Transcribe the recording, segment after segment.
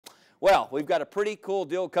Well, we've got a pretty cool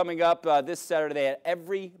deal coming up this Saturday that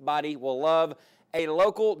everybody will love. A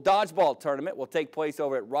local dodgeball tournament will take place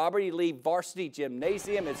over at Robert E. Lee Varsity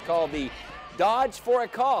Gymnasium. It's called the Dodge for a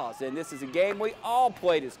Cause, and this is a game we all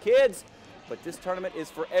played as kids, but this tournament is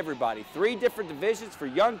for everybody. 3 different divisions for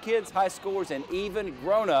young kids, high schoolers, and even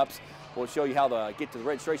grown-ups. We'll show you how to get to the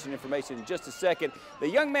registration information in just a second. The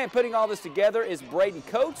young man putting all this together is Braden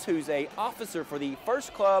Coates, who's an officer for the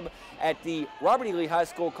first club at the Robert E. Lee High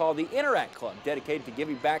School called the Interact Club, dedicated to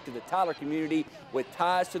giving back to the Tyler community with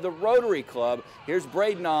ties to the Rotary Club. Here's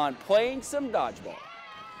Braden on playing some dodgeball.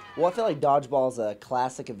 Well, I feel like dodgeball is a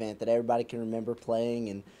classic event that everybody can remember playing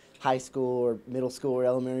in high school or middle school or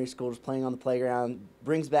elementary school, just playing on the playground.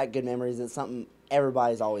 Brings back good memories. It's something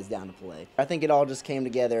everybody's always down to play. I think it all just came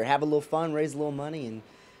together. Have a little fun, raise a little money, and,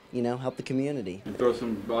 you know, help the community. And throw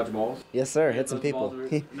some dodgeballs? Yes, sir. Hit some people.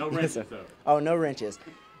 No wrenches, though. Oh, no wrenches.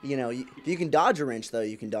 You know, if you can dodge a wrench, though,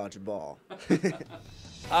 you can dodge a ball.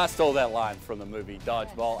 I stole that line from the movie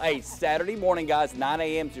Dodgeball. Hey, Saturday morning, guys, 9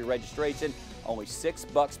 a.m. is your registration. Only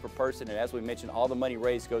 $6 per person, and as we mentioned, all the money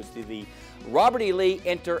raised goes to the Robert E. Lee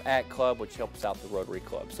Interact Club, which helps out the Rotary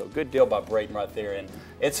Club. So good deal by Braden right there, and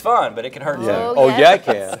it's fun, but it can hurt too. Oh, Yeah, it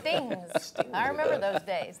can. can. Stings. I remember those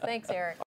days. Thanks, Eric.